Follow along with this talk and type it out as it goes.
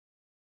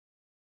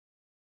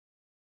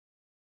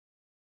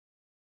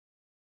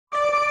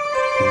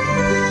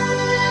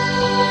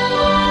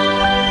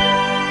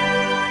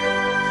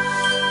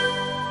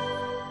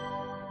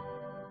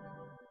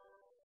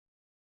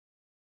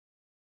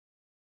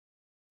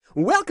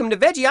Welcome to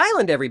Veggie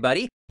Island,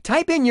 everybody.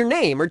 Type in your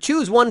name or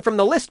choose one from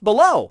the list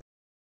below.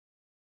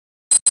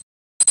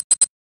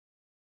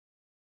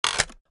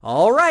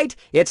 All right,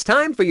 it's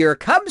time for your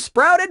Cub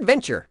Sprout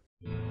adventure.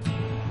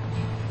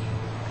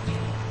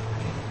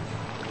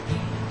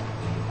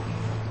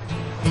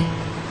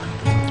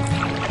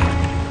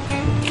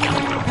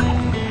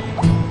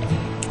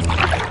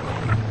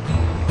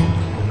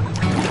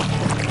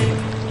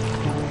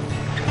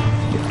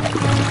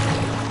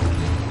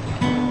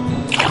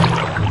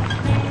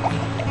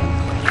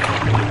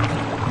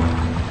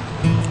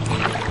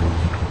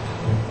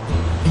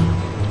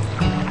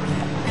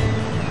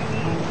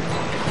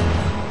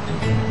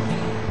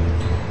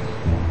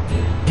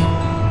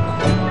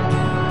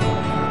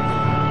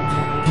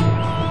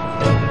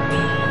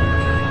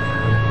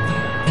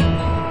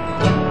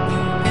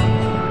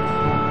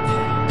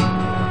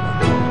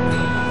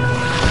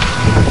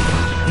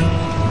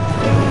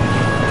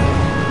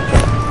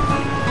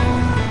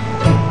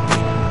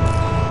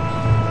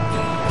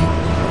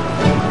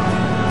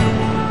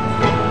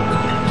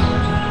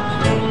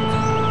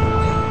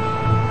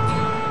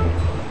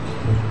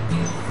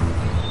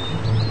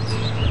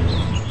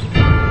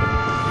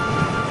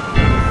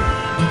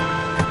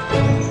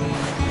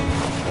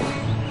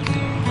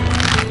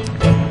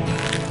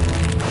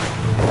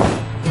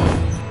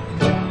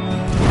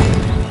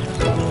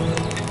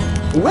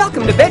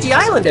 Welcome to Veggie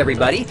Island,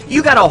 everybody.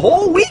 You got a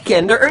whole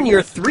weekend to earn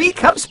your 3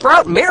 Cub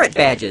Sprout merit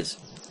badges.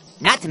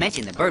 Not to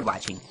mention the bird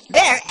watching.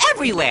 They're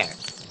everywhere.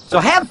 So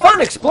have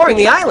fun exploring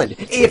the island.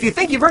 If you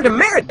think you've earned a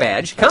merit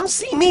badge, come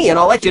see me and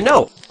I'll let you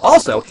know.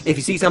 Also, if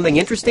you see something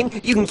interesting,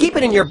 you can keep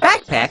it in your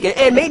backpack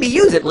and maybe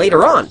use it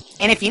later on.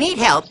 And if you need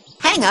help,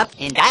 hang up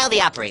and dial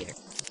the operator.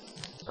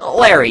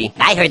 Larry.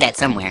 I heard that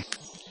somewhere.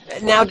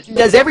 Now,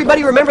 does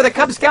everybody remember the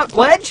Cub Scout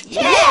pledge?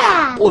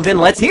 Yeah! Well, then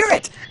let's hear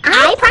it.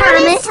 I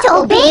promise to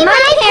obey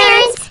my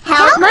parents,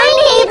 help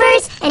my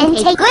neighbors, and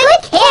take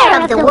good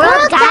care of the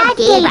world God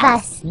gave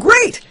us.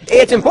 Great!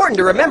 It's important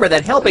to remember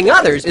that helping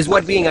others is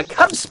what being a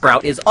Cub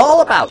Sprout is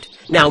all about.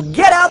 Now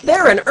get out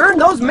there and earn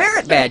those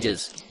merit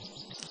badges.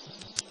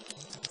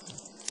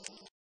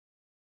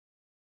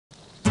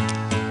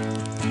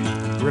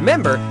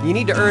 Remember, you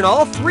need to earn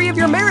all 3 of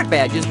your merit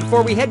badges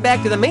before we head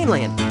back to the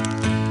mainland.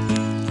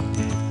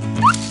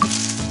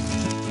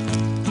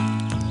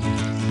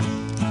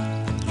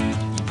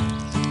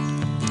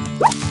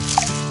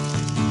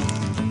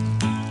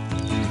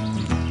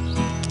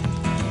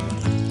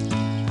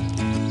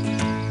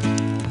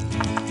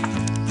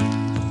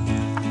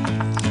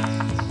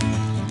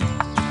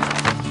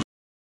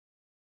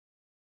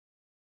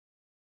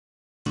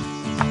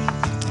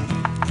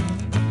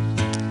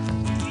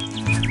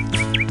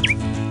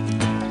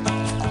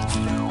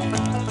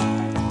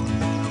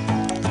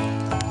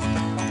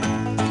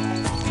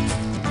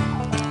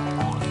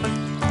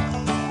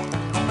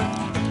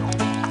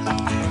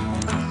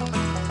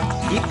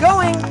 Keep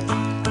going!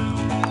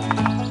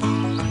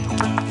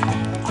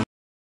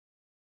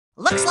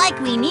 Looks like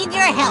we need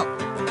your help.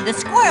 The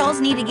squirrels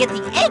need to get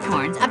the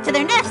acorns up to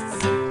their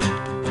nests.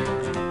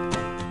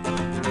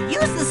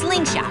 Use the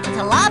slingshot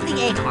to lob the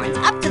acorns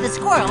up to the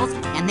squirrels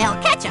and they'll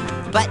catch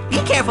them. But be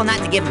careful not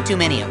to give them too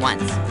many at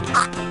once.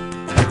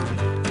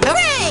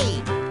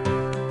 Hooray!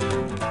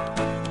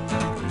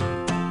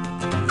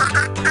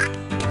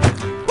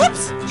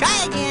 Whoops!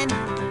 Try again.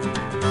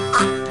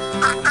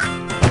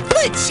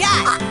 Good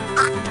shot!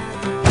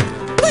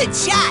 Good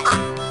shot!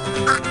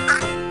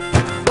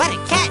 What a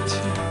catch!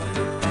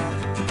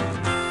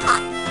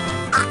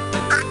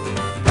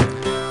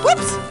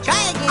 Whoops!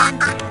 Try again.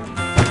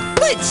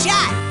 Good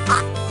shot!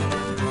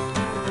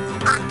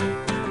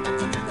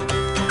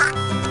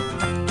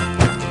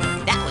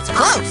 That was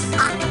close!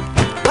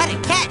 What a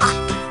catch!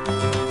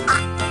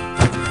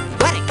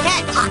 What a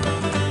catch!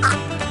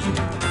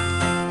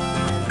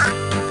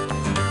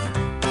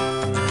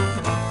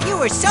 You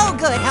were so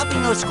good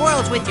helping those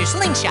squirrels with your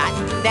slingshot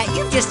that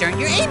you've just earned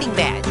your aiming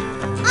badge.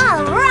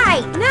 All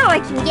right, now I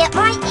can get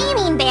my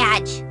aiming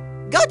badge.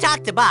 Go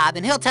talk to Bob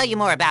and he'll tell you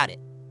more about it.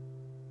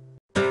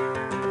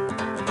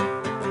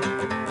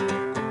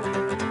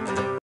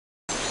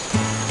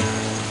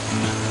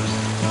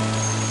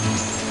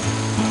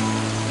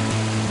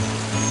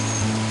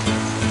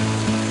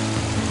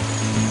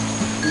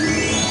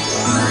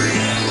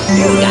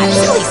 You got a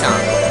silly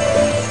song.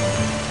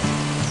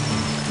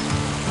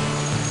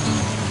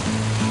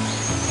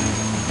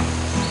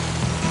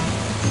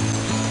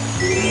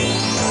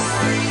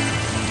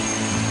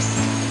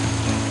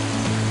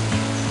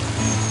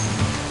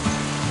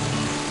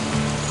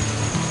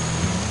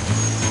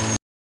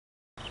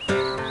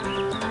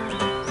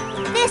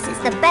 This is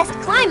the best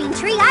climbing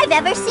tree I've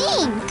ever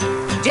seen.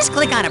 Just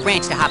click on a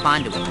branch to hop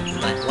onto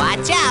it. But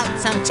watch out,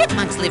 some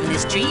chipmunks live in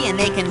this tree and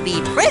they can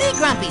be pretty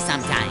grumpy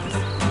sometimes.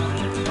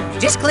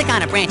 Just click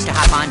on a branch to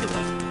hop onto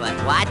it. But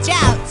watch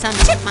out, some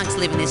chipmunks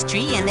live in this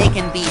tree and they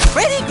can be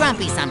pretty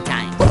grumpy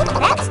sometimes.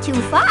 That's too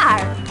far.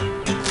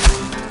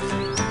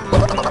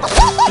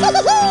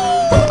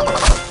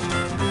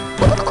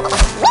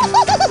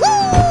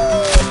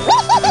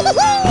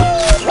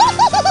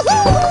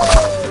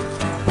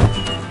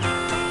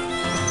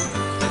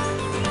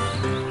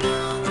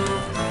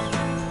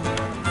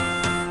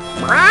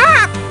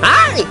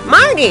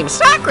 name's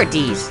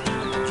Socrates.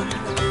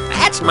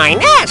 That's my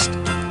nest.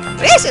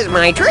 This is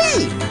my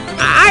tree.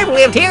 I've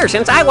lived here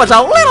since I was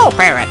a little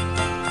parrot.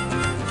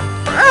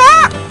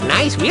 Ah,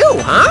 nice view,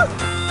 huh?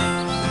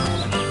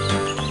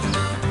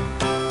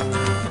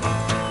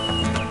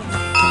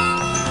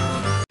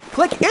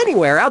 Click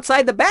anywhere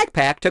outside the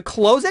backpack to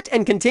close it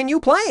and continue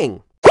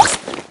playing.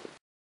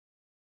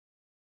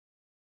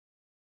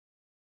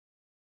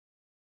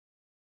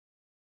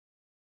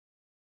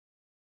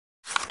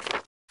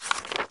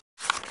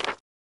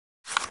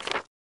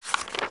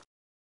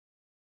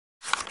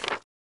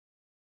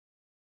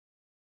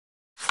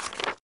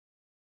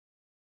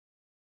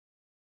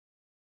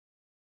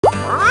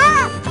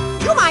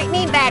 You might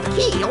need that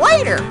key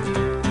later.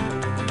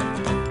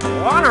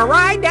 Want to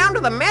ride down to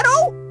the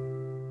meadow?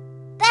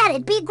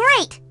 That'd be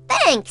great.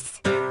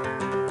 Thanks.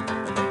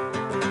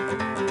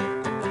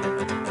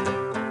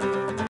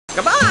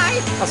 Goodbye.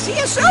 I'll see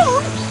you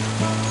soon.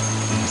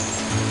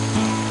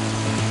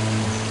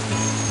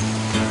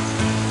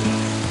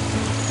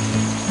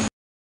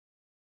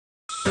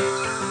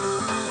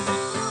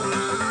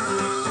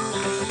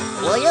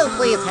 Will you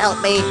please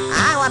help me?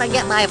 I want to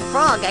get my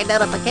frog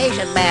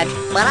identification badge,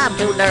 but I'm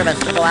too nervous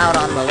to go out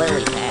on the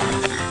lily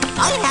pads.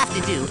 All you have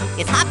to do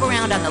is hop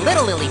around on the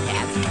little lily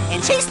pads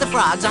and chase the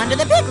frogs onto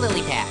the big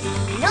lily pad.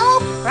 No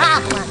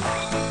problem.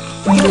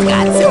 You've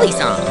got silly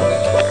song.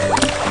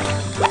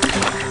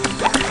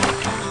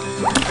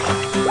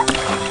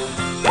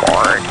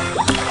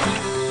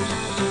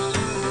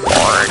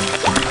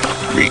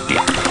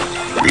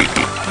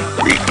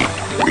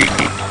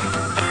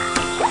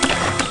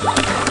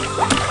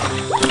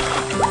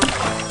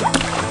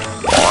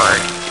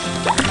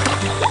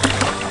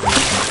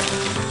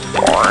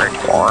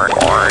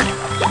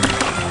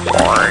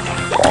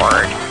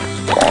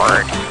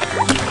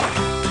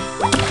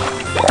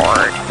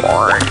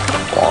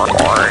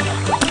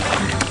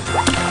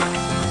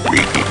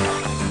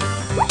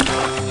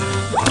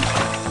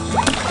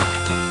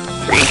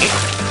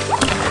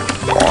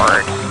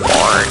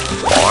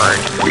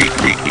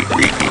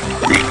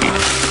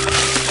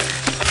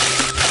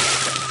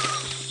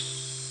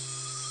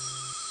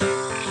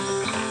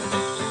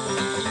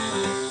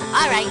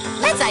 Alright,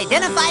 let's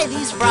identify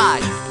these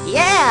frogs.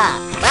 Yeah,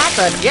 that's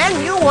a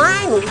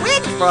genuine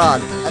wig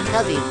frog,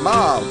 because he's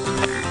bald.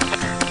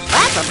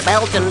 That's a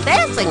Belgian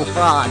dancing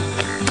frog.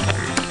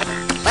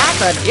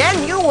 That's a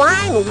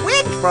genuine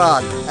wig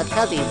frog,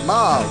 because he's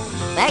bald.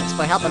 Thanks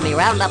for helping me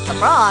round up the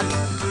frogs.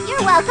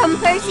 You're welcome,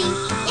 Percy.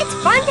 It's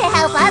fun to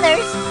help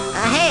others.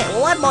 Hey,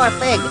 one more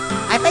thing.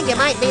 I think you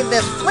might need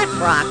this flip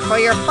rock for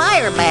your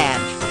fire badge.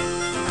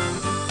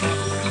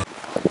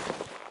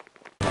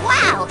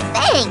 Wow,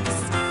 thanks.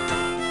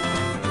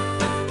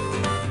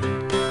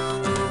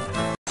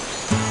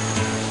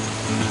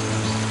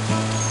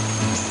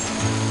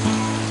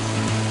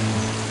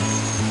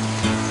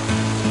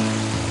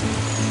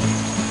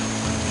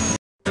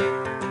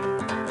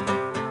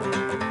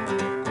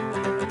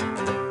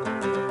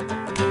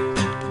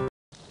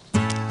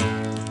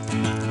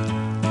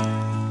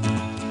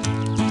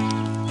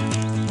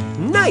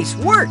 Nice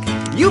work!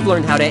 You've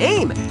learned how to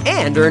aim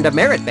and earned a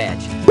merit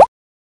badge.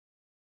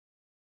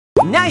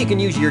 Now you can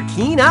use your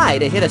keen eye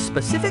to hit a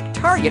specific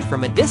target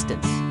from a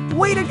distance.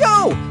 Way to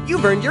go!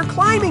 You've earned your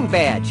climbing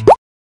badge.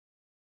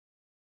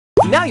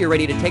 Now you're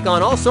ready to take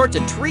on all sorts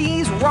of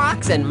trees,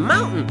 rocks, and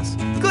mountains.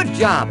 Good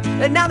job!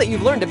 And now that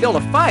you've learned to build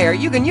a fire,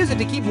 you can use it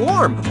to keep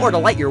warm or to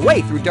light your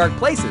way through dark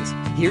places.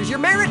 Here's your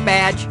merit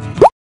badge.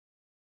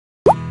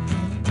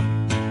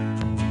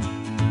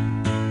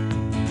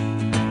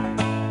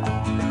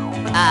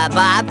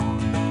 Bob,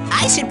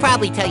 I should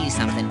probably tell you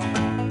something.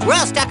 We're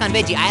all stuck on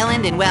Veggie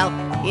Island, and well,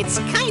 it's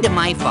kind of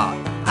my fault.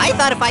 I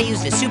thought if I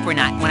used a super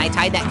knot when I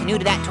tied that canoe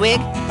to that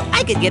twig,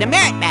 I could get a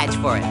merit badge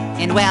for it.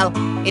 And well,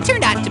 it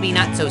turned out to be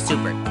not so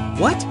super.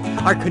 What?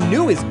 Our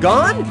canoe is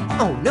gone?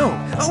 Oh no!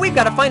 Oh, we've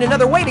got to find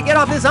another way to get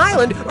off this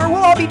island, or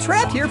we'll all be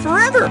trapped here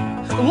forever!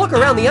 Look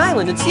around the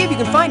island and see if you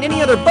can find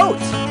any other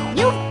boats.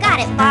 You've got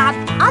it, Bob.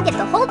 I'll get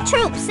the whole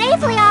troop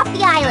safely off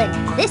the island.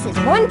 This is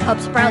one pup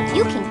sprout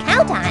you can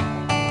count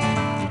on.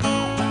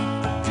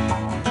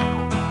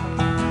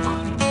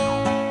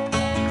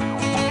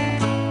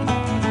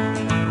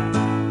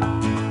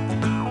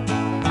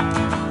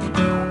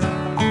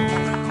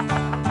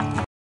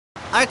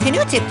 Our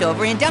canoe tipped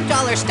over and dumped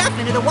all our stuff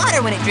into the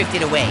water when it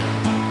drifted away.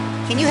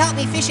 Can you help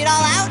me fish it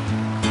all out?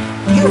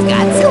 You've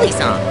got silly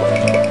song.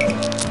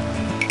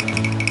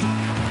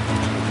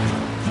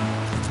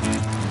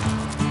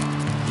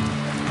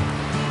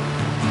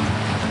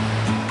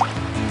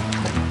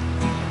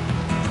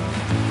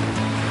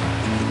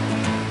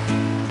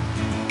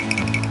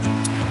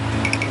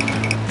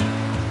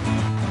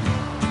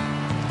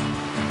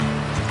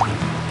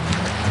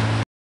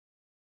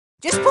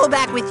 Just pull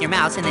back with your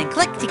mouse and then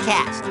click to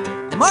cast.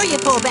 The more you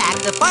pull back,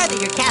 the farther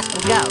your cast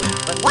will go.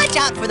 But watch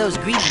out for those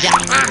greedy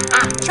ducks.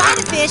 Try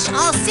to fish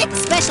all 6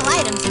 special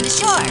items in the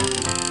shore.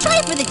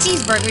 Try for the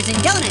cheeseburgers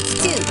and donuts,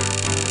 too.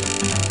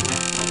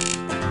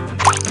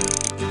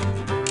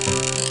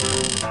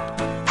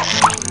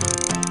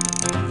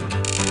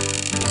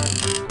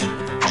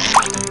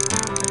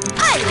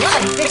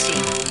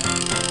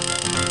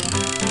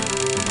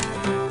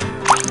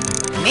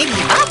 Maybe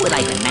Bob would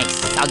like a nice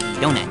soggy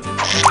donut.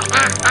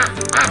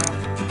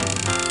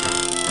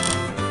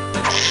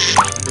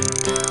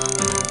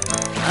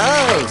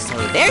 Oh, so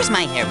there's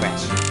my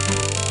hairbrush.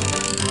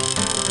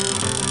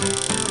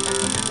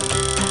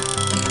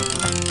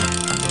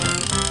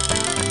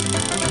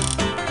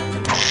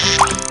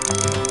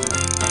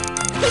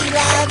 He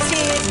loves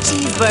his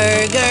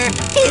cheeseburger,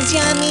 his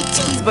yummy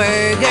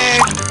cheeseburger.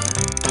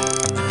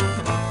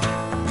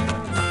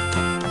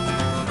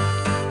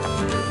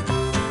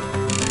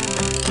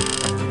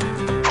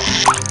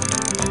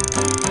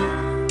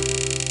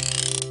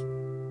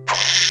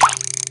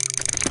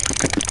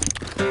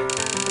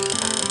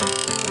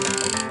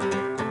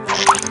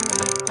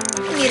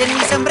 Miren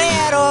mi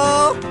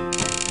sombrero.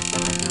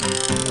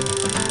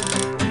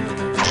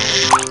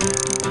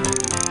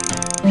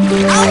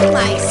 Oh,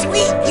 my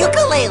sweet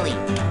ukulele!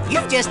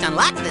 You've just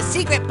unlocked the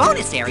secret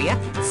bonus area,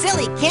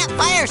 Silly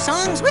Campfire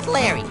Songs with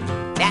Larry.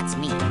 That's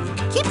me.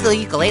 Keep the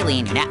ukulele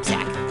in your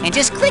knapsack, and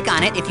just click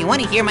on it if you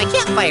want to hear my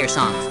campfire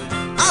songs.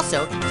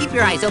 Also, keep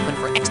your eyes open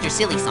for extra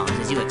silly songs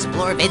as you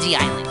explore Veggie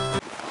Island.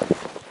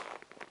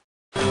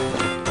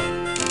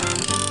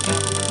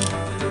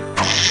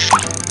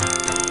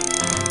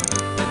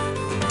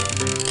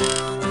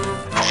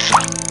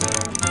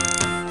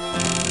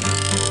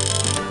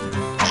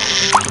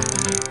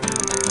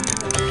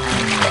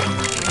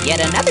 Yet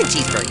another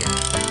cheeseburger.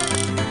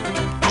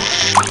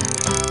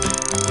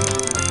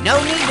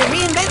 No need to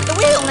reinvent the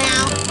wheel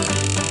now.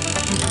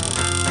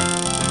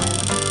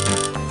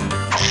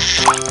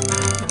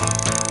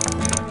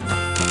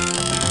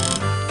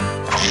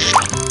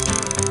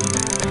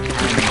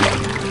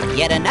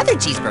 Yet another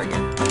cheeseburger.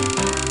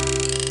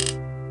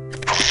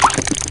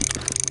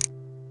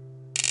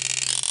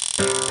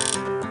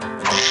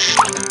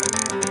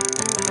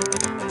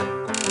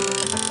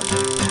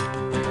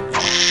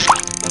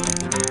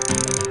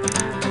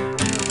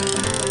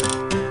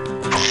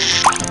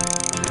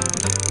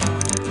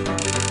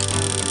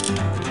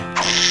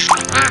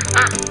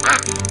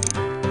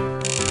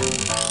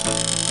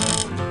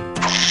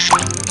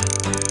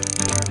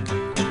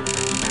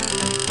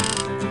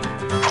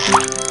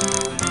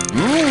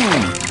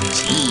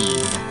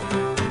 Cheese.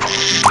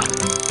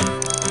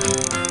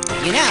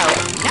 You know,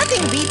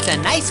 nothing beats a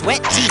nice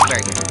wet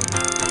cheeseburger.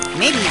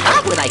 Maybe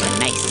Bob would like a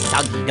nice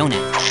soggy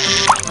donut.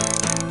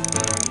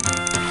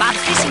 Bob's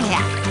fishing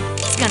hat.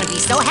 He's gonna be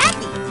so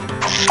happy.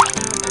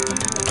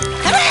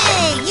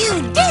 Hooray!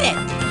 You did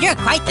it! You're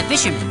quite the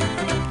fisherman.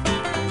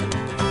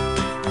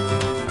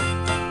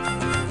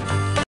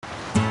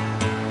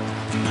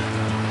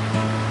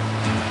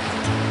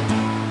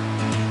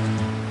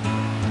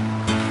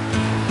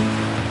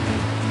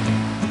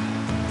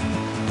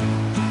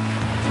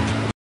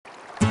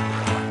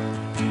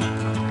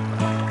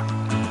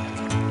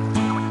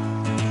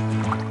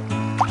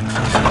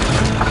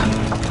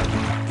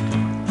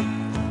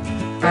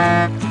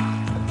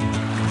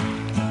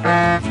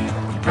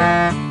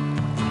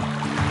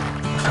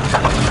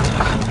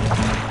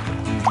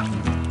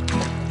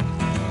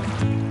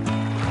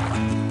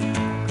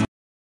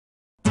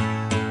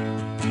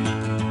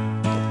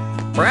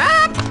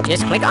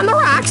 Just click on the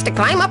rocks to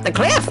climb up the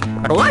cliff,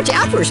 but watch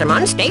out for some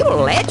unstable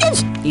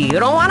ledges. You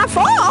don't want to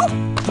fall.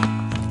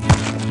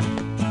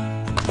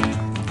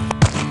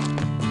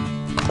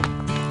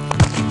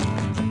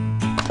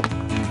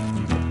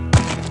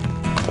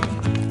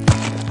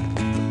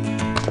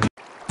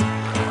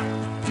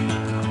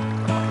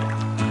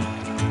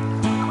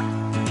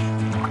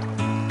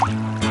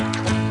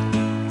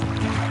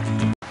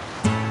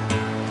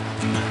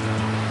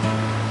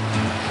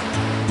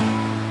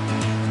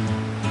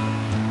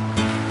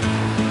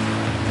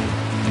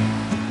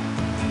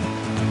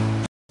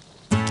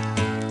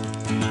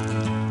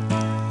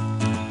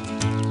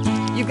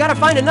 You've got to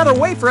find another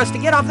way for us to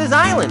get off this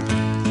island.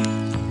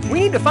 We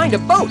need to find a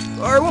boat,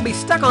 or we'll be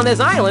stuck on this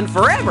island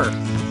forever.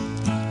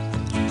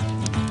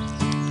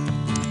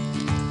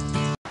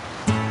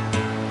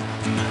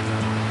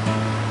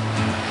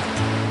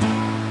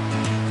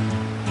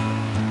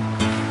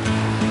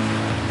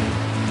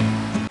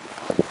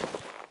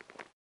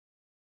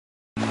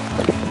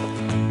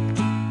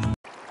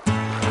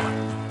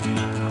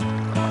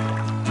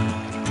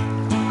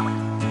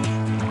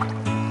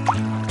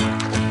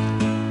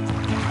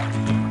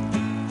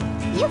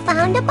 You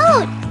found a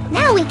boat.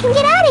 Now we can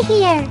get out of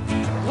here.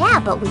 Yeah,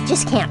 but we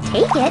just can't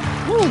take it.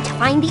 We need to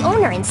find the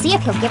owner and see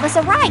if he'll give us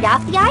a ride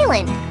off the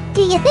island.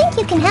 Do you think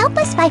you can help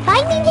us by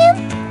finding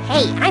him?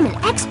 Hey, I'm an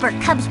expert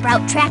Cub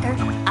Sprout tracker.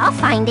 I'll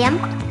find him.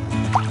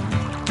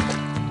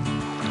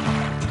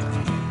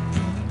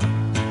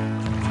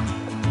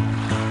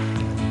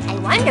 I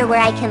wonder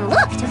where I can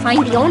look to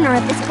find the owner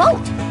of this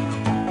boat.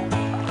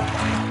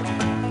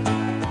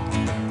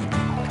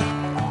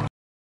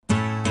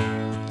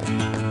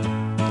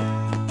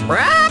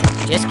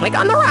 Just click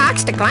on the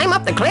rocks to climb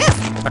up the cliff,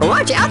 but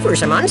watch out for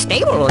some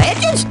unstable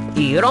ledges.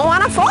 You don't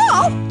want to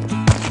fall.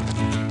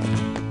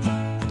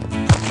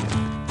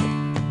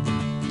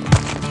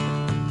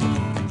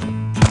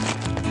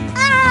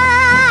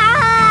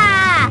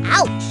 Ah!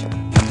 Ouch!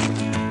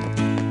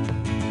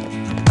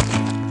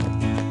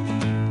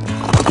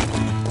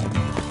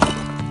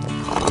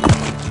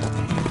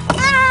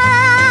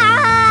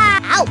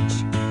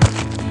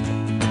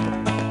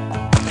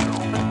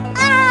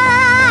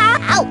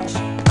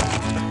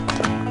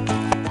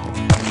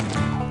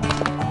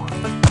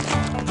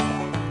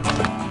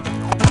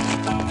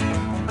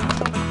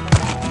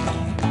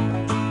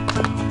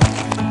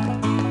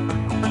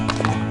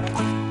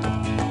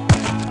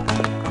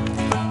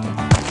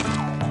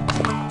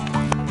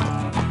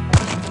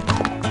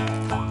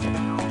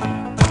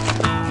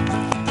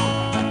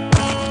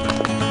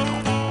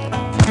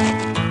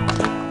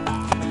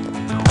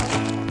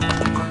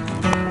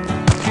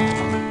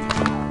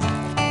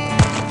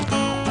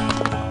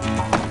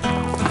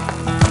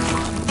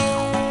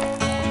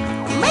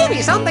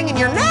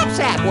 your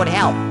knapsack would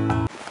help.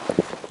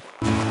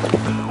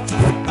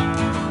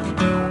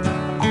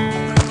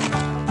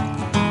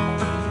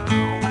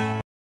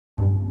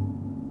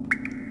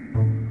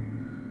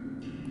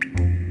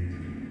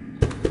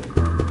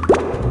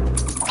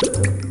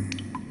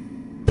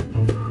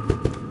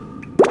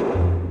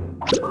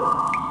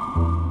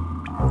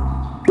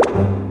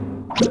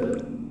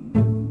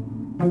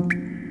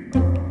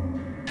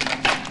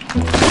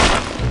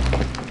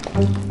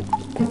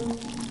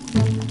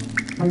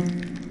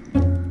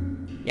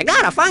 You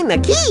gotta find the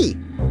key.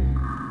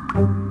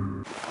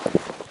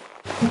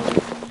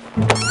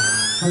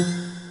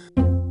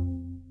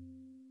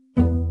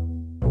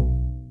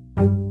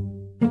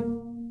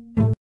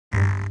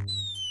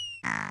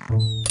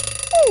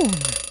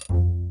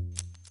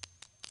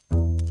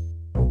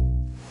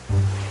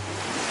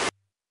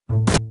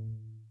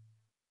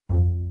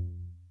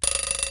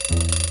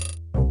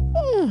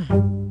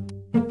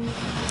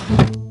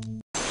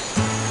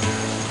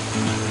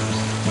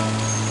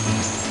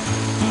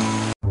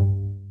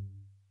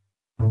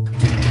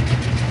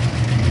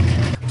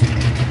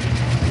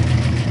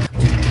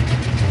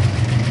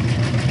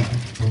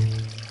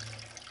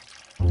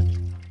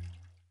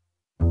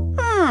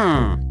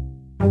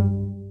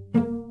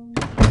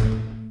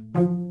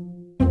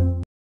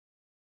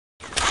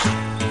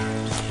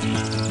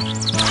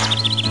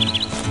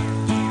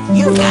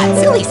 You've got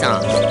silly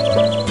songs.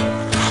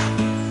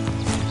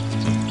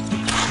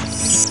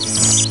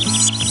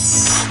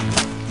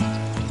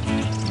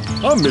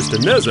 I'm Mr.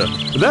 Nezzer.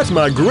 That's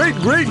my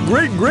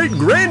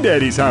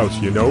great-great-great-great-granddaddy's house,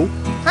 you know.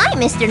 Hi,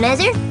 Mr.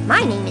 Nezzer.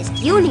 My name is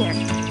Junior.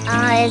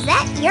 Is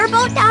that your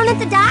boat down at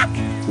the dock?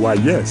 Why,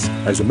 yes.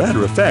 As a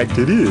matter of fact,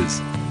 it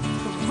is.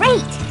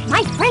 Great!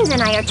 My friends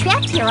and I are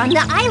trapped here on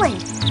the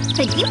island.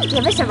 Could you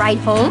give us a ride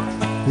home?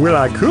 Well,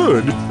 I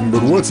could,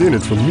 but what's in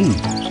it for me?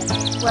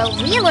 Well,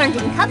 we learned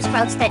in Cub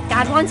Sprouts that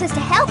God wants us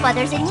to help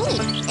others in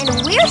need, and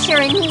we're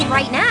sure in need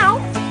right now.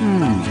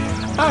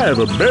 I have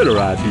a better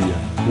idea.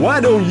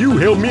 Why don't you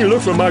help me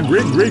look for my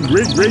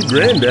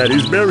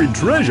great-great-great-great-granddaddy's buried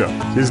treasure?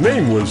 His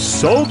name was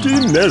Salty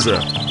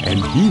Nezzer,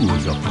 and he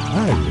was a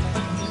pirate.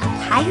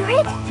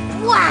 Pirate?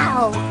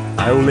 Wow!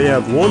 I only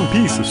have one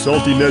piece of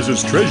Salty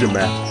Nezzer's treasure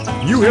map.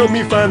 You help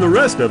me find the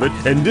rest of it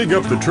and dig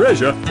up the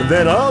treasure,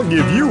 then I'll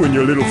give you and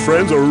your little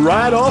friends a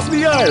ride off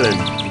the island.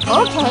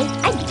 Okay,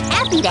 I'd be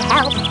happy to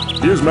help.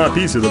 Here's my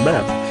piece of the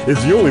map.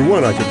 It's the only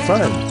one I could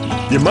find.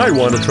 You might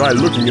want to try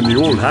looking in the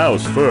old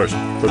house first,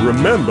 but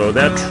remember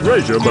that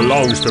treasure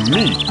belongs to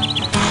me.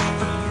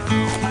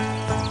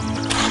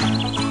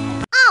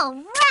 All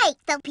right,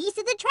 the piece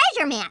of the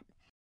treasure map.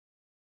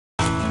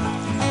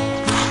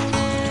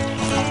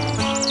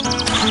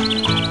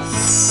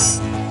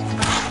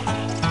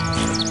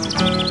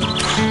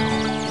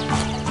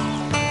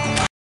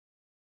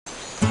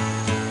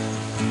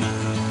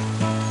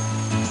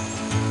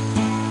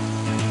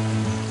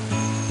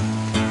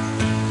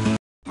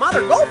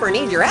 Mother Gopher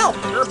needs your help.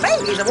 Her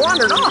babies have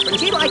wandered off and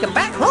she'd like them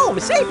back home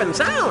safe and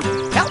sound.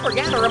 Help her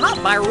gather them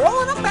up by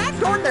rolling them back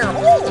toward their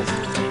holes.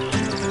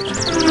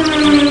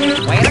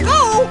 Way to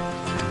go!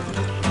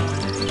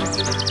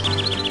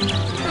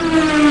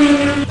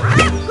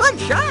 Ah, good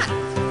shot!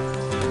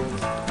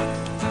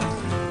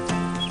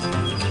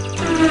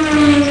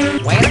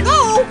 Way to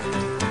go!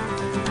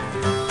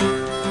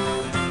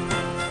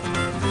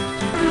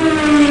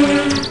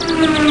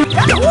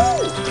 Yahoo!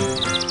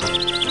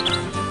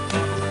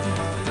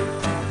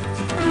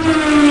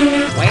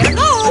 Way to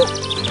go!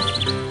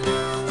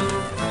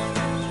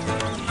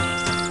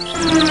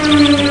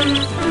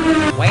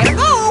 Way to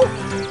go!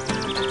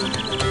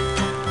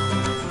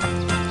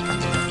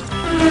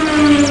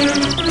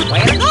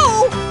 Way to go!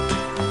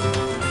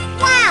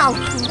 Wow,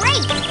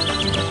 great!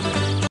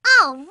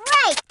 All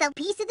right, the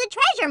piece of the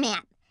treasure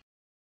map.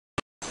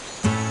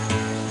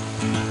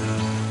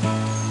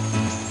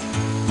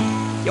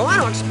 You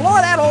want to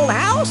explore that old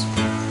house?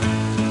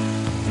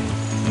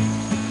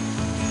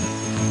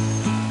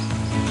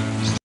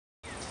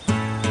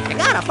 You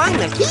gotta find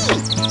the key!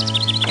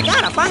 You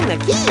gotta find the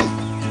key!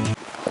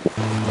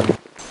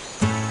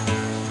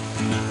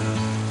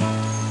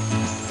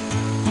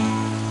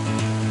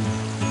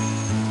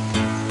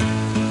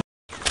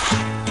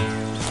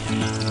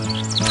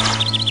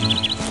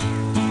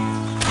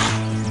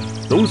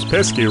 Those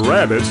pesky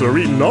rabbits are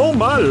eating all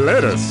my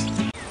lettuce.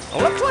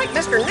 Looks like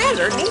Mr.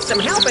 Nezzer needs some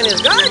help in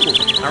his garden.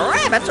 The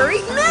rabbits are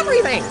eating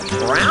everything.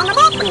 Round them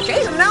up and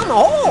chase them down the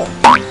hole.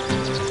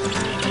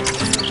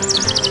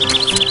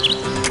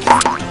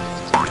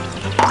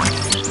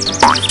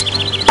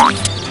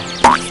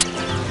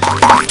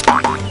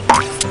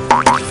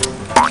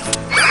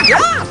 Good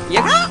job! You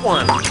got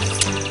one!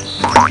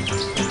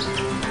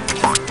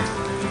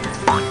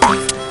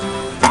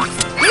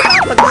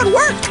 Keep up the good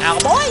work,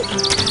 cowboy!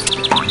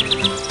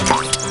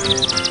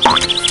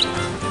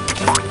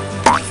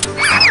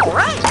 All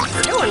right,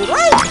 you're doing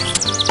great!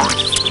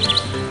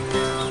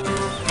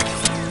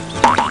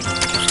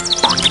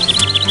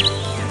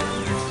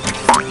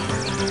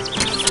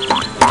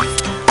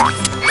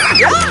 Good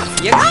job!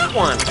 You got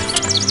one!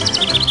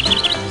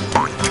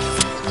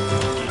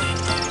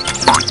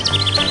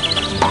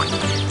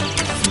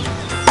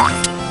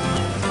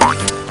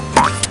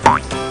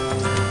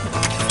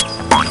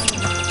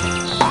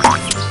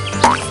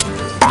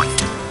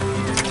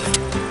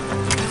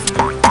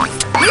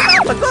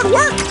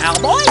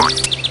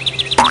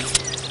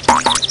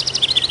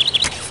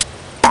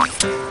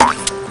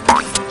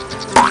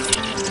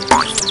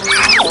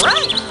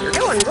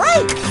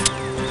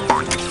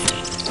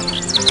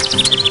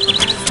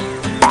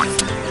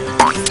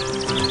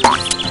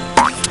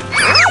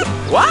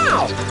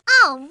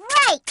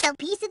 right! The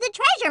piece of the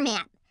treasure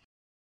map.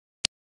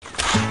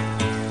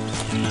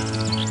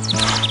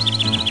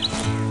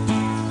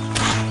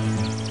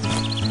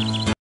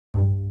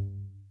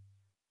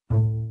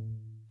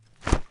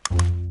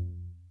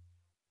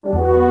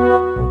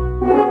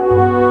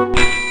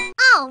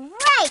 All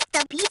right!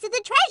 The piece of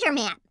the treasure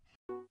map.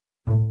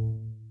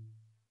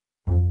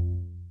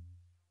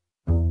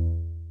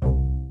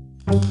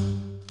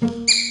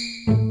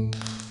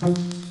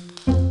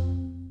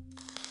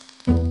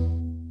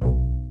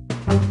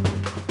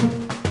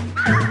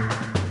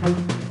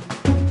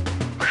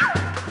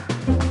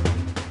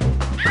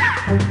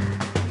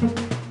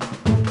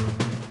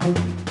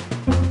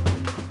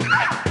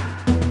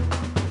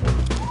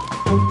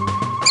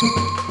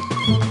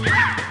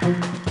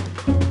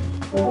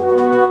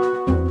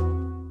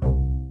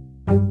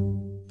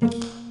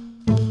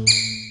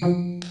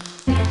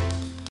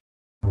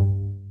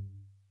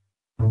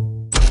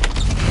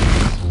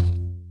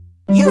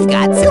 You've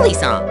got silly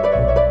song.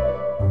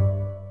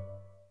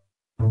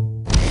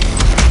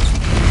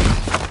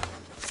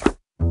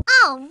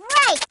 All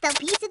right! The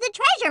piece of the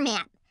treasure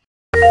map.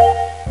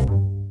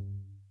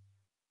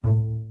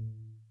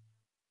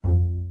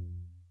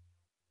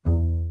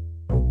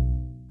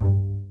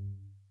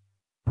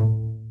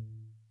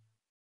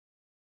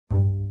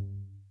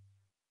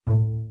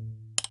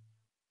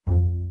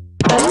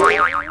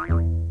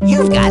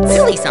 You've got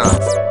silly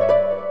songs.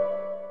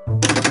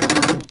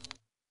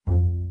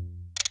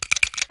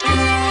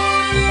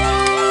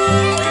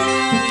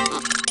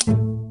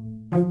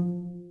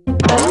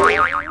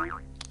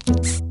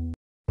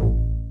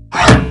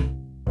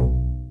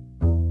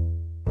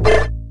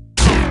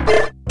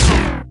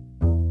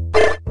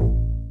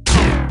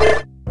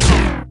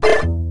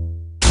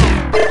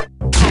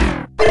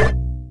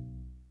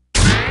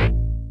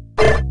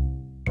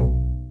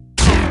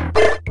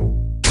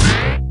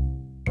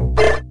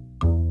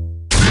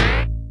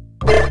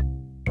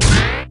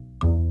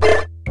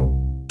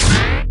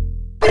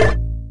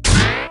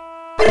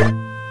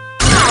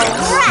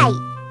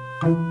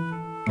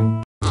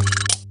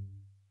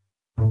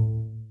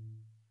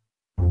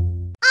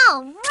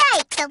 All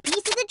right! The piece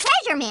of the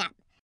treasure map.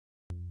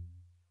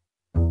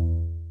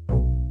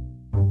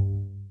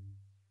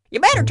 You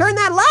better turn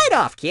that light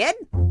off, kid.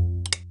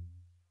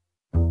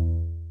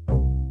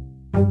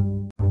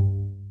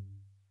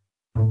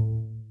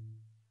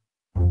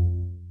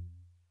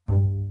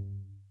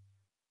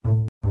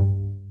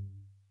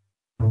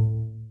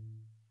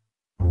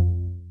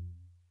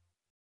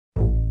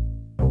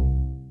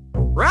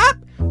 Right?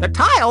 The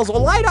tiles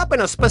will light up in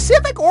a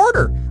specific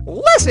order.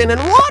 Listen and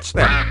watch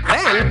them.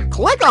 Then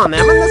click on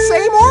them in the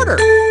same order.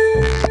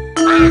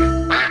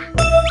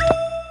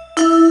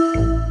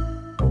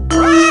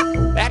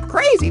 Right? That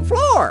crazy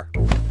floor.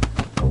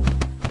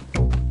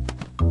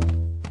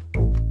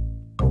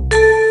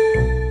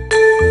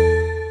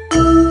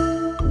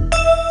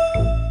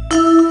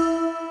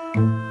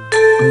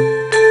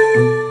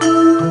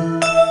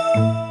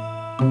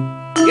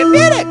 You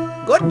did it!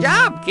 Good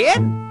job,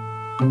 kid!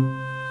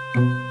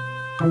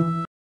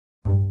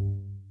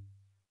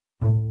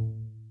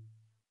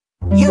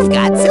 You've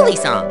got silly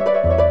song.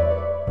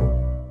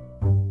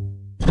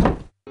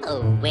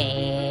 Oh,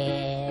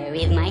 where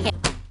is my head?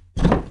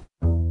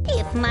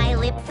 If my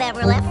lips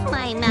ever left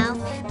my mouth,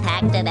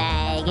 packed a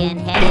bag and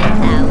headed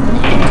south.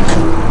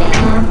 Then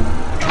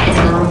I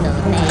feel so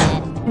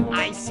sad.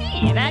 I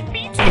see, that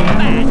beats too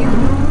bad.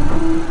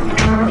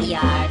 We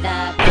are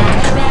the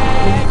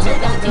pirates who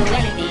don't do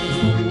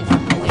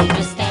anything. We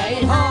just stay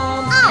at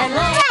home All and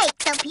lie right!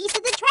 The piece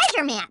of the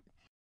treasure map.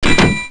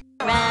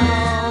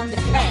 around.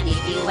 And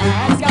if you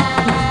ask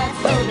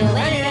us, we'll do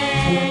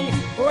anything.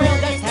 We'll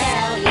just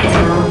tell you.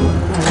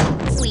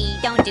 We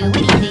don't do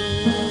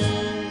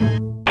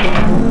anything.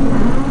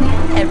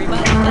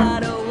 Everybody's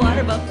got a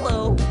water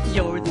buffalo.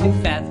 Yours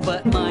is fast,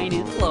 but mine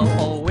is slow.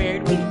 Oh,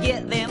 where'd we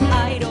get them?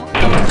 I don't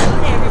know.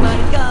 But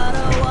everybody's got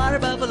a water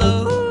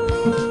buffalo.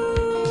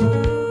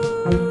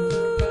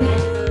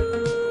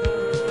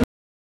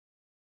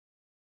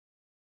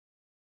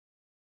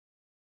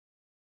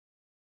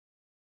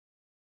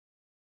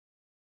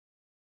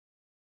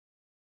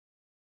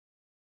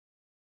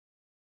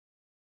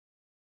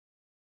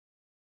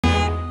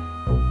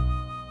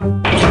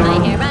 Is my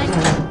hair right?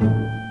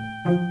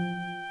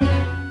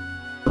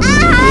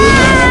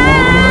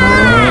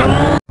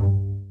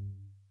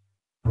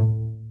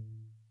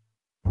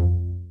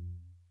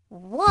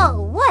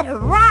 Whoa, what a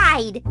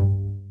ride!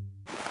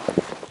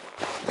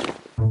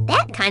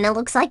 That kind of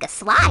looks like a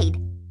slide.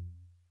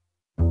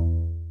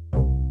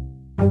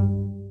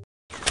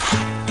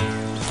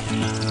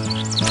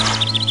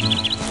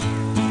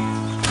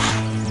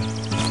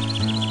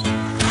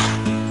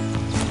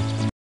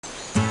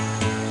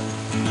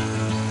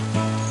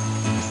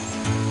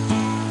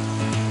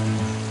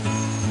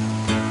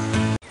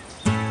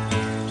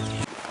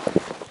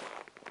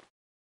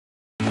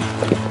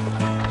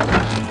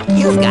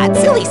 You've got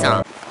silly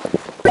song.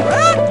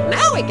 Right,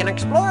 now we can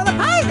explore the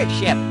pirate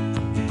ship.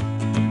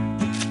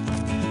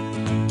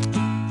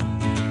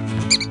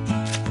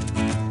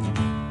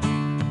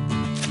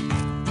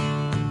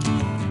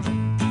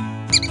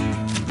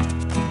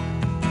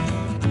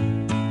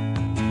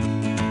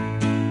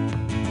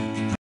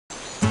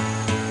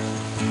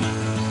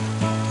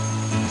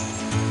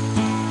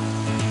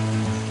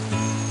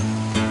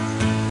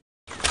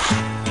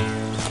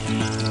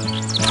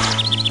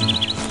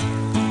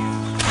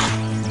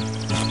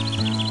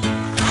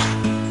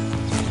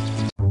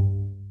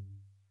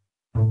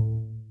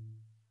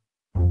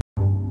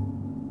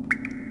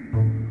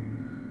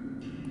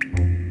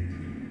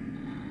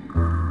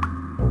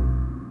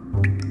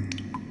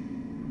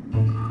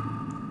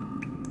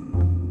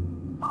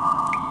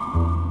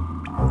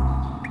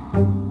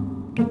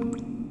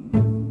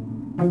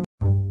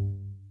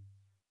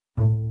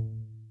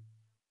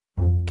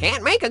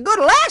 make a good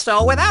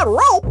lasso without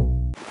rope.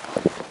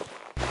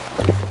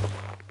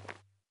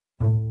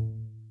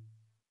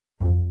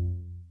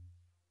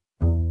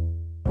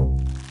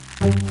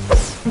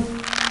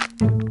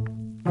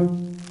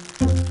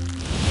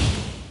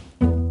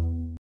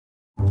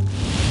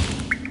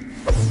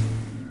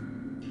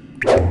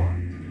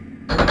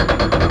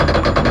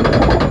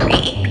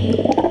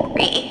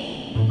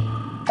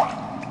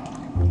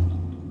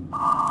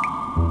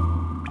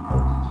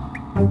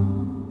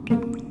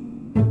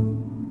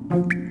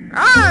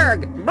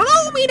 Arg!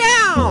 Blow me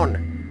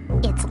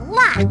down! It's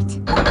locked.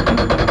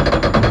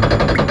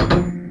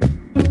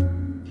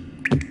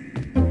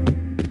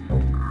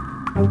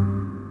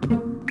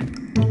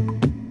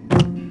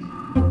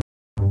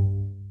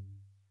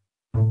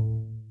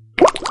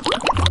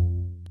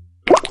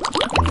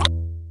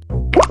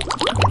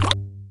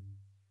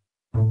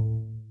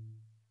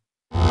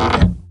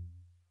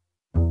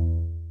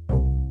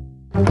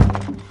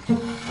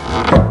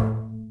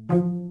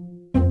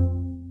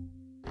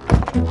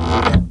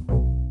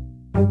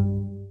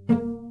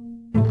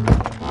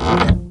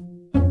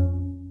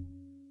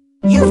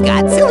 You've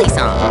got silly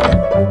song.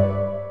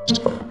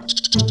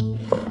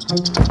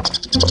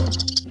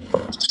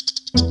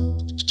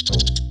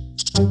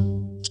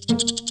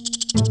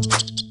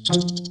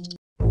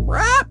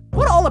 Rap,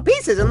 put all the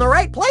pieces in the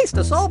right place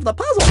to solve the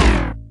puzzle.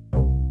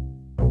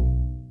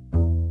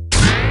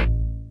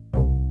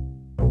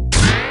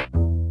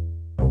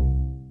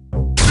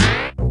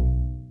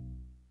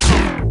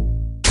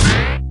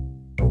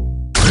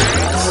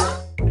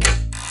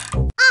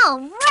 All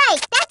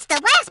right, that's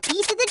the last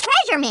piece of the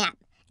treasure map.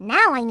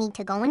 Now I need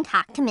to go and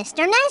talk to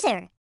Mr.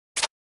 Nezzer.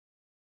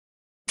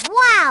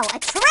 Wow, a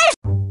treasure!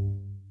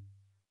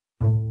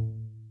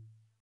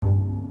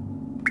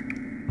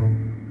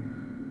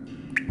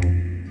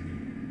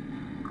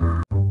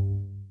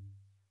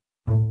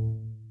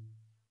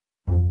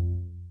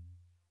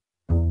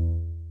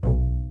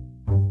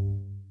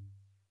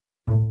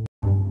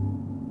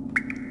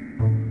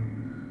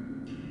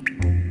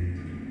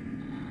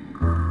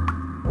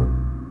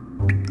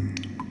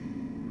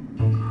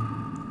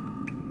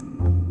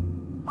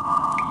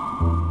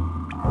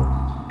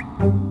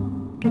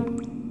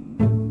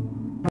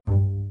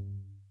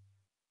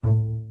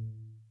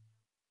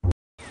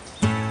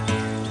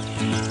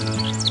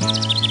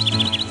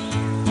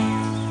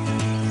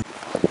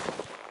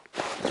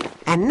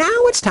 And now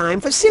it's time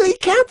for silly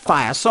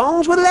campfire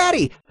songs with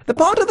Letty, the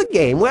part of the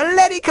game where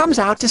Letty comes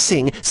out to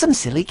sing some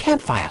silly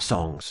campfire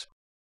songs.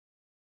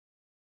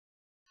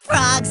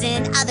 Frogs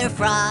and other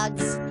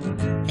frogs,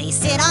 they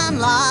sit on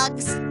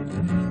logs.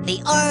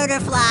 They order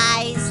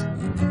flies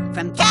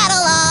from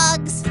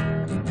catalogs.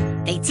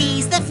 They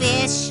tease the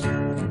fish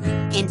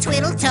in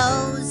twiddle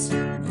toes.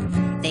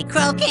 They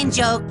croak and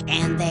joke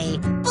and they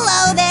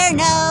blow their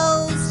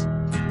nose.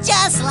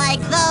 Just like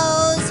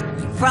those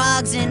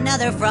frogs and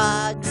other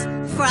frogs.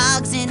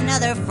 Frogs and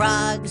other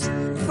frogs.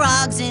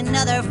 Frogs and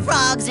other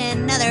frogs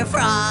and other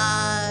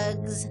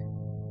frogs.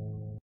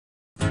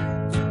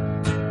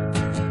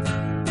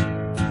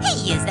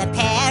 He is the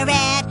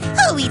parrot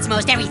who eats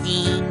most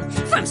everything,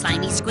 from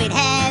slimy squid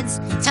heads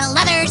to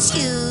leather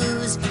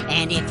shoes.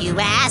 And if you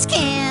ask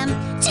him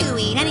to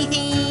eat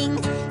anything,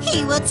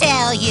 he will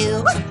tell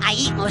you, I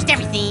eat most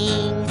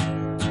everything.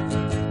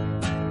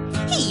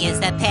 He is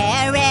the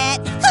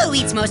parrot who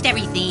eats most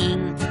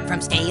everything,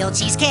 from stale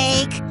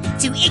cheesecake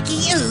to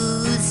icky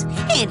ooze.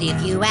 And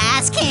if you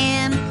ask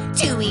him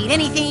to eat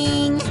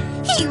anything,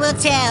 he will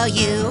tell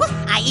you,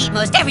 I eat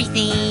most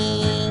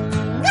everything.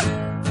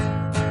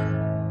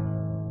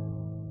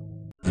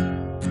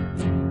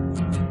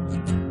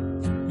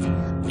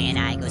 When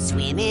I go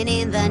swimming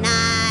in the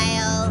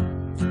Nile,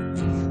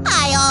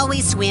 I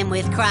always swim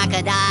with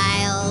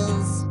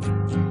crocodiles.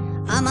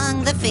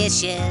 Among the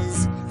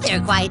fishes,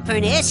 they're quite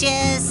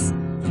pernicious.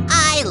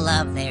 I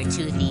love their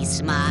toothy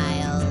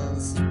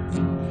smiles.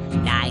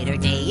 Night or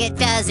day, it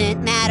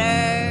doesn't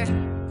matter.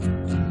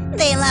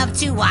 They love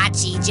to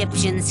watch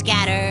Egyptians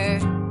scatter.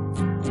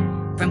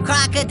 From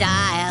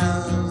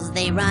crocodiles,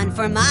 they run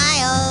for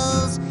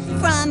miles.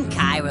 From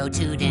Cairo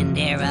to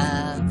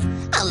Dendera,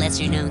 a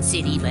lesser-known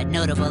city but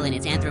notable in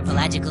its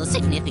anthropological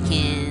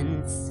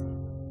significance.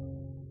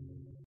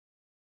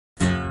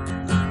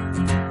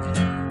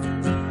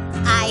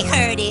 I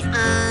heard it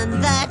on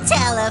the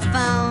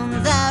telephone,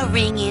 the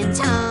ringing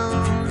tone.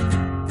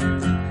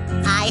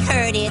 I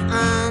heard it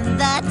on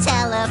the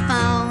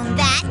telephone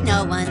that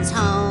no one's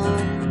home.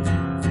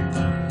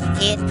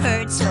 It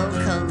purred so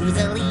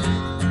cozily,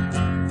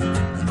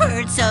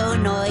 purred so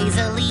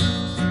noisily.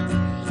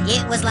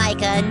 It was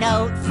like a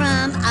note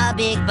from a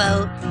big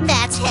boat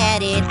that's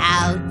headed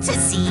out to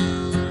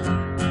sea.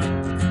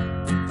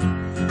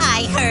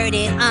 I heard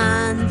it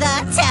on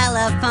the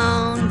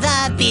telephone,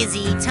 the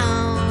busy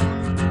tone.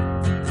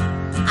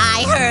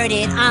 I heard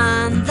it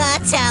on the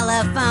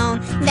telephone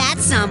that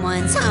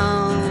someone's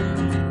home.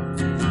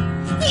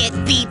 It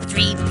beeped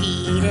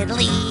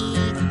repeatedly.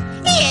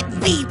 It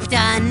beeped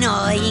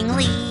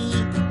annoyingly.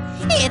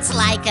 It's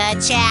like a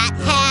chat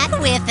hat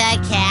with a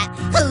cat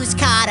who's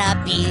caught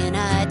up in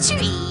a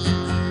tree.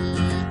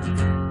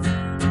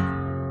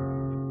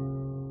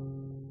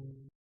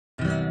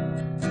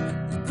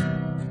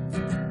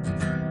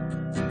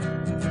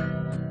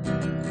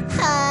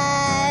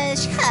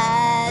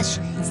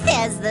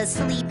 the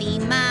sleepy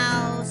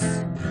mouse.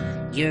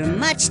 You're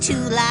much too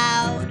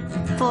loud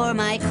for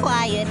my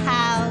quiet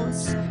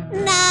house.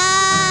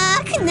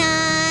 Knock,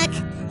 knock,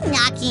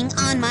 knocking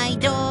on my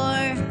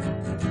door.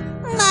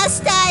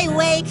 Must I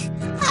wake?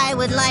 I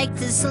would like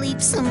to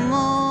sleep some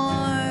more.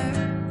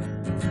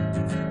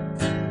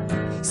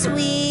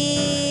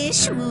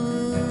 Swish,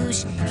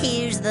 whoosh,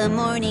 here's the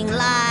morning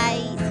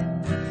light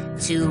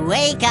to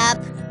wake up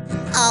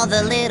all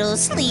the little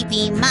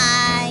sleepy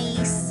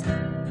mice.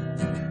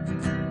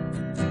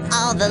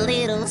 All the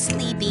little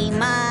sleepy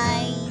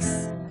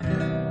mice.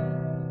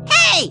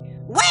 Hey,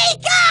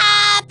 wake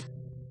up!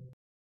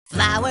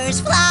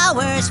 Flowers,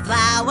 flowers,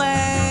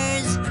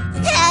 flowers,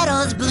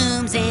 petals,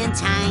 blooms, and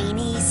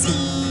tiny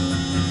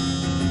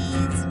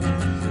seeds.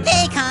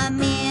 They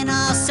come in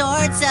all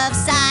sorts of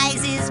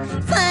sizes,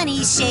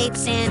 funny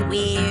shapes and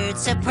weird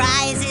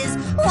surprises.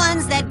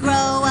 Ones that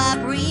grow up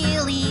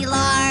really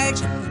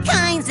large,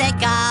 kinds that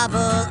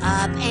gobble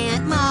up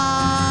Aunt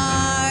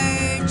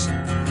Marge.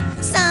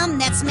 Some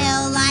that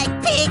smell like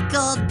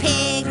pickled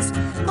pigs,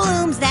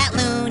 blooms that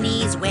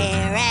loonies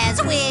wear as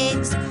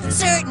wigs.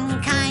 Certain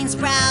kinds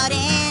sprout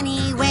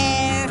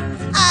anywhere,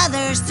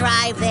 others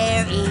thrive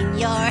there in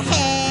your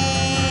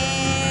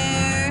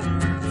hair.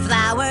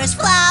 Flowers,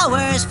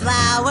 flowers,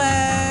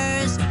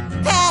 flowers,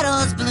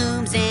 petals,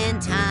 blooms,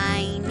 and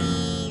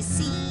tiny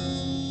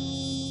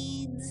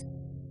seeds.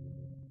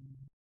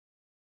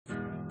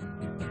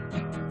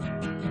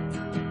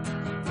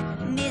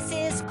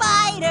 Mrs.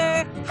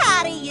 Spider,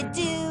 how do you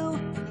do?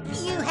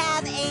 You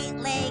have 8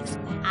 legs,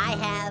 I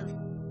have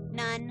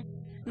none.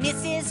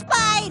 Mrs.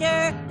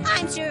 Spider,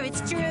 I'm sure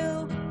it's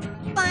true,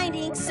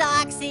 finding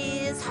socks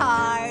is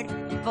hard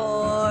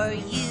for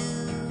you.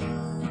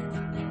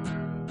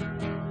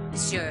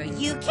 Sure,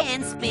 you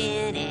can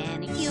spin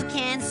and you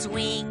can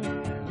swing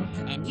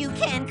and you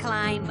can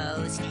climb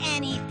most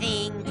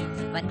anything,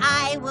 but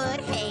I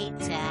would hate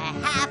to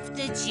have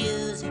to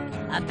choose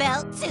a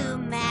belt to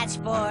match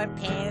 4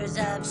 pairs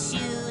of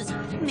shoes.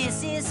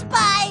 Mrs.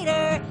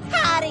 Spider,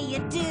 how do you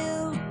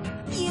do?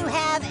 You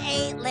have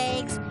 8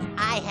 legs,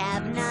 I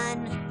have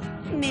none.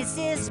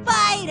 Mrs.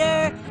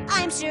 Spider,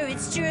 I'm sure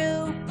it's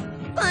true,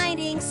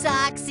 finding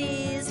socks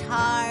is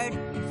hard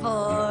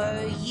for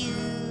you.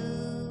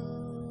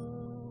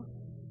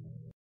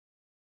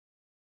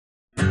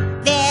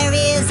 There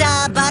is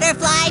a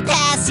butterfly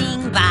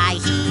passing by.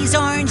 He's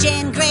orange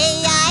and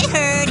gray, I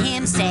heard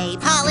him say.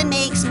 Pollen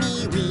makes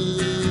me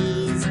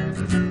wheeze,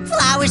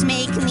 flowers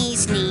make me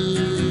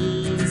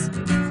sneeze.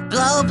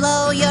 Blow,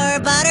 blow your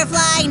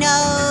butterfly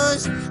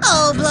nose.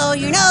 Oh, blow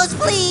your nose,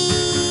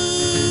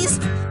 please.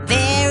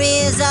 There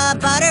is a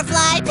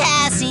butterfly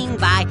passing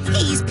by.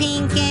 He's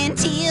pink and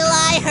teal,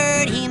 I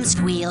heard him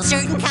squeal.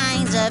 Certain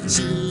kinds of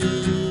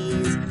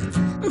cheese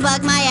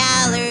bug my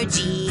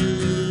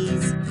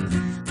allergies.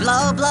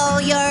 Blow, blow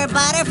your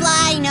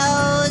butterfly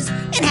nose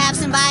and have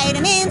some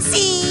vitamin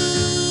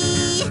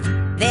C.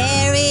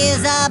 There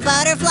is a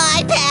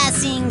butterfly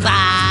passing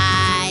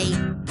by.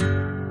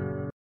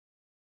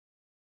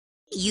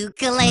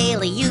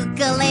 Ukulele,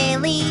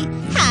 ukulele,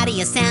 how do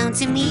you sound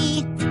to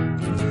me?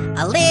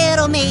 A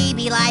little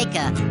maybe like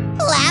a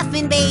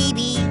laughing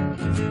baby.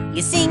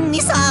 You sing me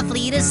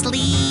softly to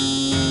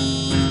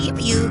sleep.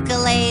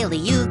 Ukulele,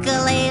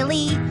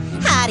 ukulele,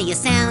 how do you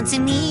sound to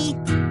me?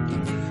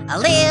 A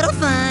little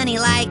funny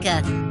like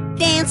a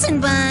dancing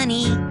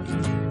bunny.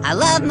 I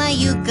love my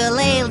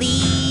ukulele.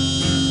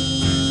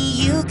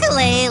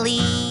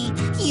 Ukulele,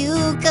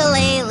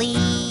 ukulele,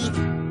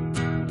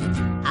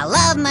 I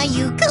love my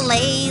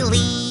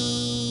ukulele.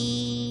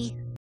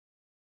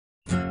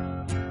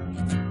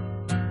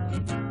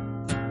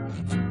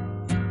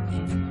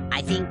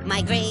 I think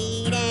my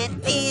great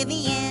Aunt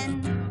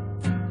Vivian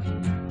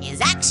is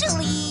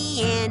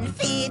actually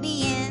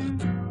amphibian.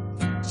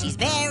 She's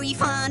very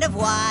fond of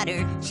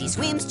water. She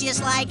swims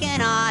just like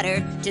an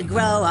otter. To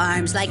grow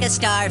arms like a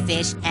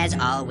starfish has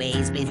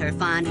always been her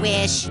fond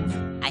wish.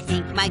 I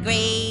think my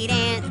great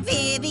Aunt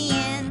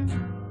Vivian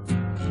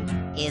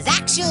is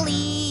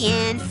actually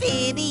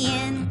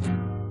amphibian.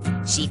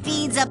 She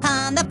feeds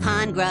upon the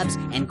pond grubs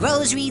and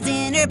grows reeds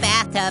in her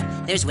bathtub.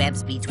 There's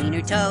webs between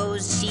her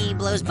toes. She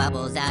blows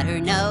bubbles out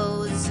her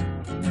nose.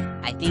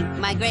 I think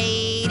my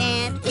great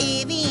Aunt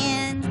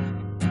Vivian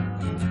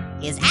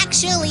is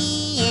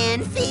actually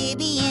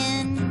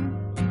amphibian.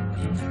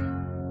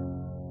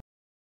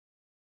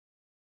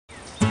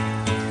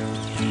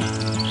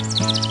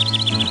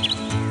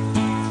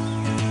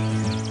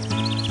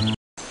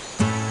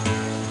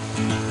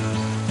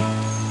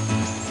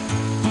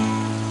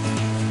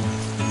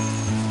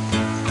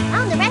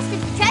 Found the rest of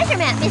the treasure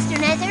map, Mr.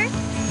 Nezzer.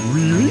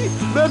 Really?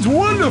 That's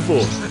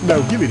wonderful!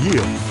 Now give it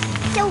here.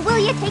 So will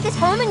you take us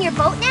home in your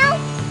boat now?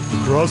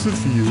 Across the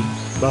field,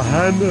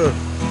 behind the...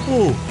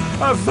 Oh,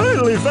 I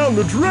finally found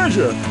the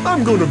treasure!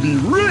 I'm gonna be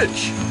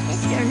rich!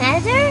 Mr.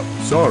 Nezzer?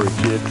 Sorry,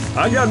 kid.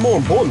 I got more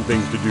important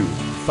things to do.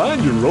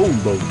 Find your own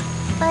boat.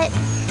 But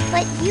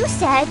you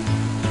said...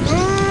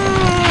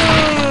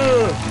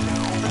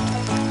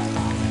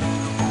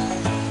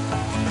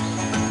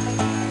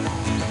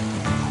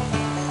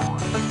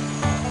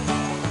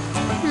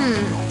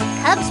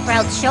 Cub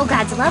Sprouts show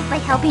God's love by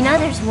helping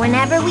others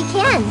whenever we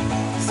can.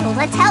 So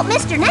let's help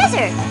Mr.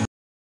 Nezzer.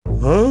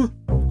 Huh?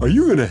 Are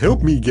you gonna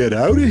help me get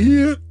out of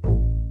here?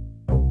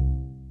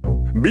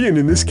 Being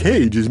in this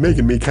cage is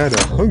making me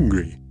kinda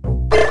hungry.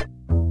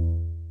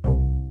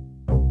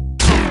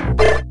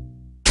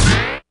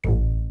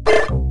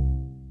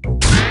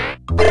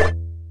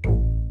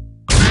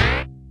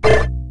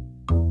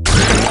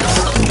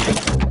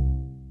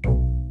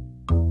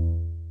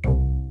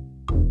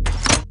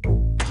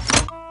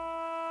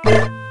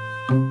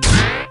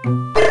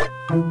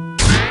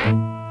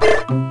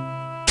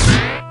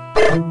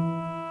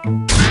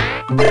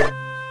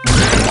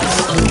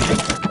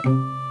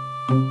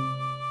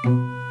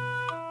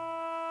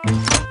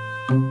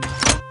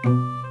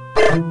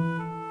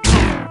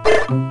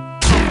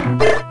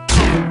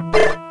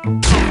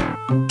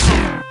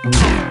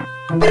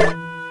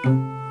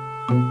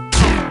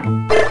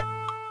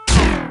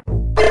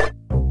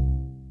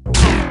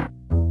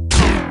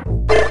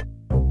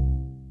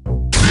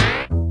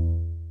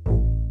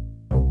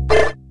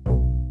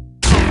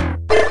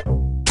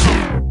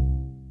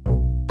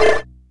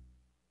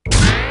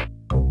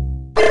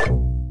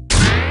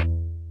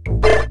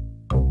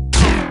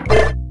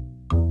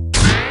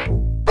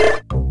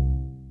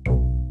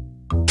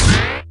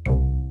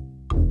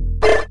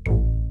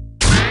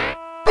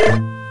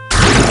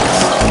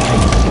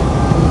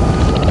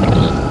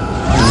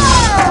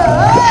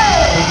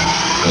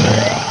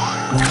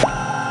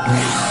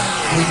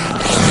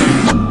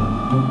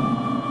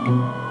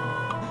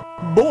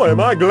 Boy, am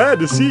I glad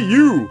to see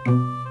you!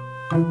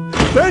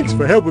 Thanks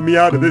for helping me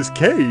out of this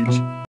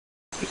cage.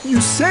 You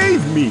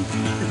saved me!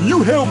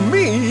 You helped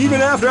me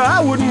even after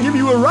I wouldn't give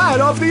you a ride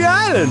off the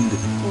island!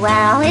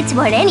 Well, it's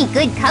what any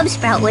good Cub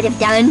Sprout would have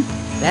done.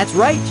 That's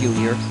right,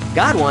 Junior.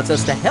 God wants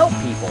us to help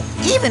people.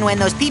 Even when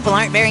those people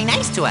aren't very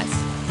nice to us.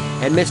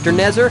 And Mr.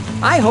 Nezzer,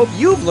 I hope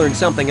you've learned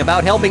something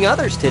about helping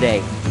others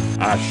today.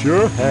 I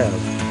sure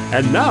have.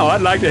 And now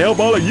I'd like to help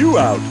all of you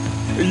out.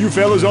 You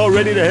fellas all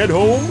ready to head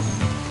home?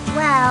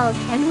 Well,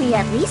 can we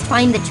at least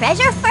find the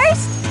treasure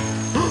first?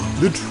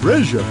 The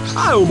treasure!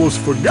 I almost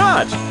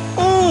forgot!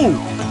 Oh!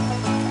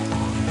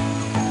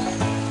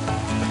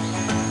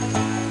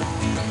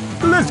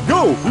 Let's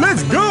go!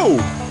 Let's go!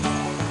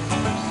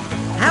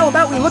 How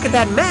about we look at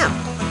that map?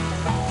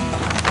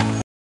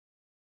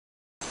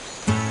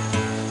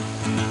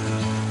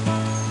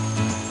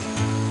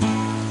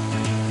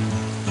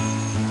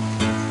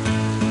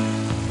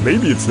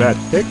 Maybe it's that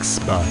X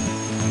spot.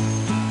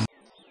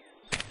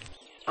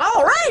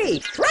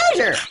 Alrighty,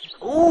 treasure!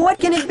 What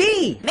can it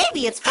be?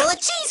 Maybe it's full of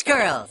cheese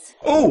curls.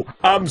 Oh,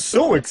 I'm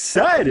so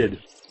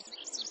excited!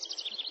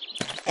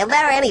 If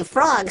there are any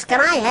frogs, can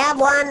I have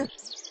one?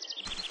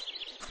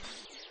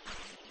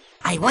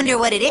 I wonder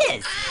what it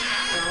is.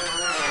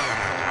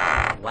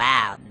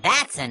 Wow,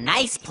 that's a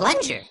nice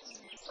plunger.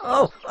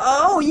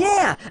 Oh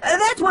yeah!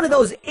 That's one of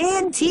those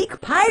antique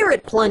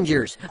pirate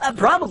plungers.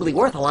 Probably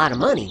worth a lot of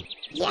money.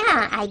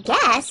 Yeah, I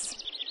guess.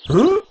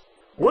 Huh?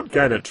 What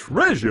kind of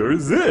treasure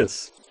is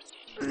this?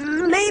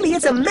 Maybe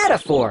it's a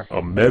metaphor. A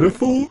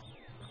metaphor?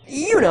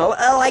 You know,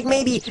 like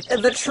maybe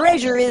the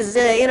treasure is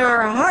in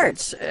our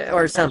hearts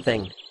or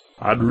something.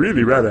 I'd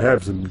really rather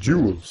have some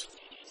jewels.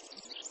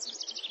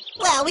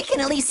 Well, we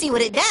can at least see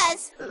what it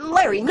does.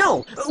 Larry,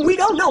 no! We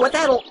don't know what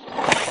that'll...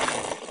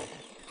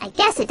 I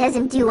guess it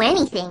doesn't do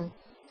anything.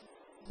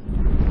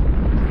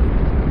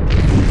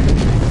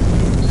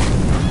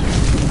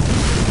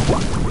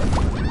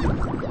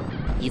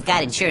 You've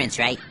got insurance,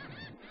 right?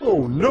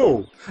 Oh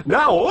no!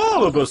 Now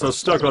all of us are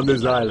stuck on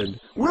this island.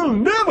 We'll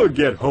never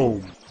get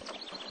home.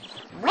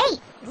 Wait,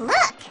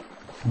 look!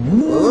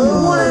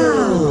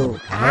 Whoa!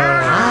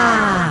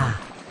 Ah!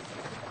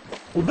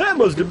 Well, that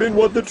must have been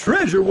what the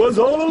treasure was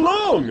all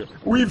along.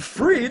 We've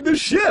freed the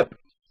ship.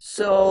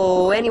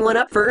 So, anyone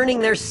up for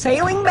earning their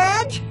sailing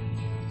badge?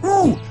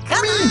 Ooh!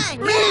 Come on!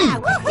 Yeah!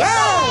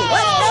 Woohoo!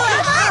 Let's do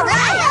it! All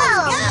right,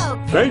 let's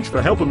go! Thanks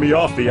for helping me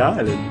off the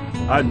island.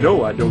 I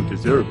know I don't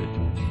deserve it.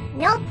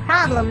 No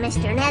problem,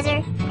 Mr.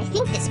 Nezzer. I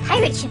think this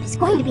pirate ship is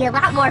going to be a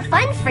lot more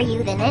fun for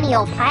you than any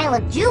old pile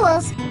of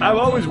jewels. I've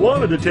always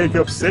wanted to take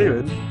up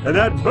sailing, and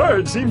that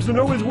bird seems to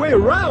know his way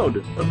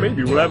around.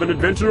 Maybe we'll have an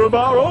adventure of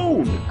our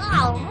own.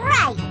 All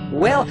right!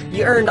 Well,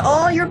 you earned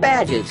all your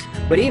badges,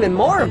 but even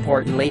more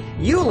importantly,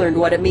 you learned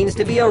what it means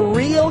to be a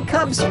real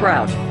Cub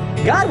Sprout.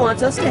 God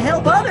wants us to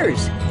help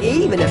others,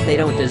 even if they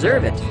don't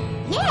deserve it.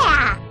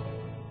 Yeah!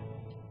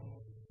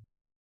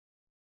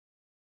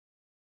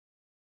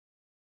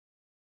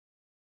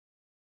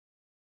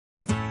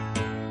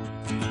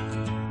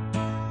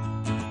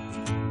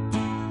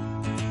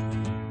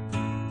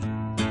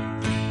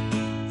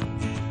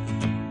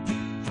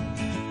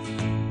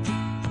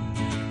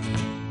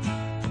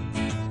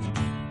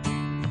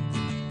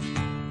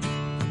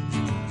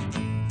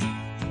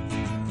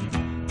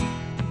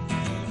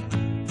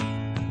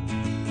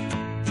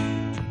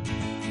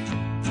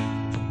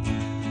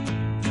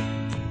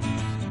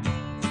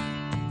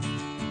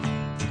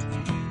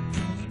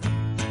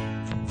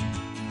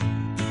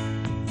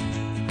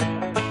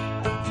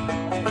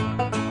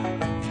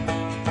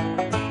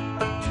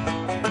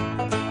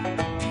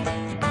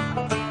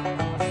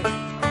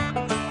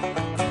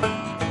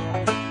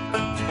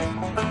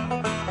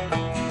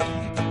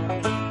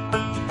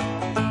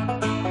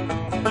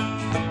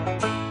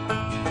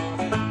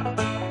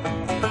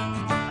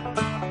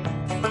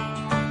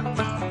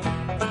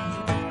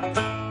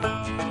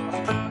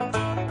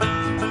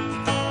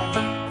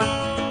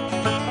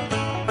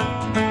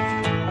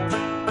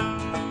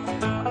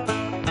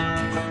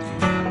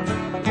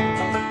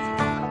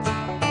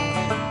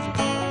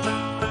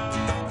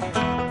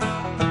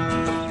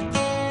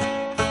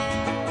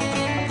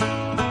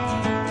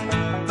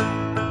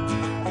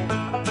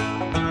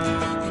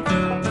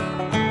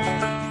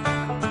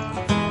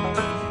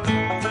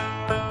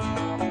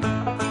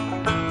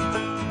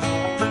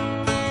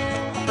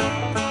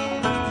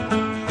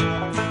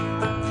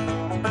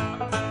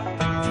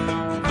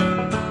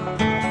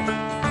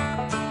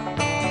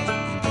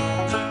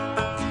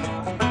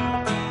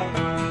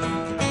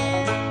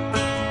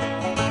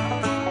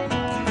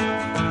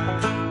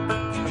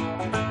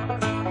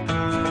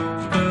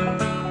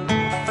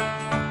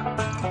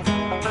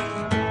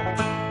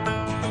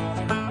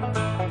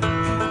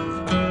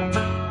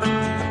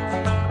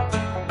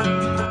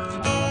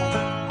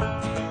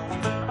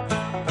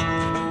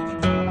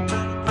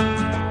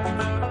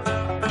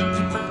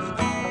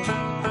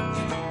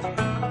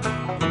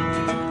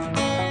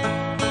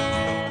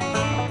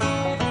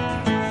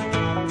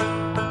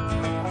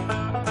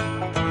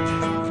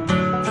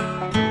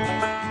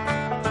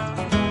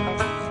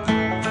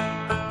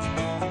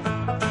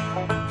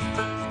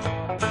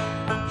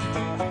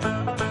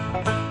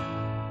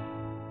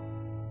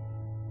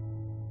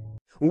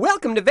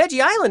 Welcome to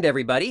Veggie Island,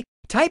 everybody.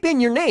 Type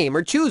in your name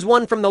or choose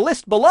one from the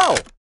list below.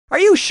 Are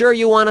you sure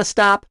you want to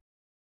stop?